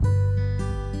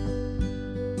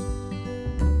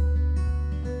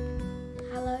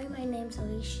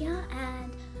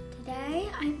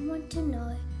want to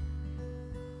know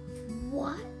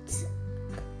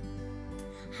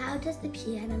how does the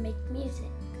piano make music?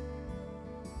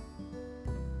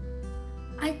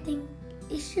 I think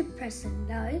you should press a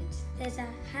note. There's a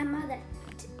hammer that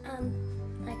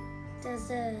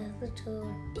does a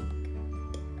little tick,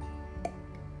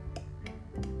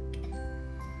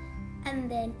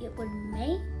 and then it would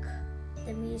make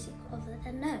the music of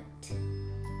the note.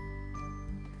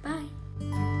 Bye.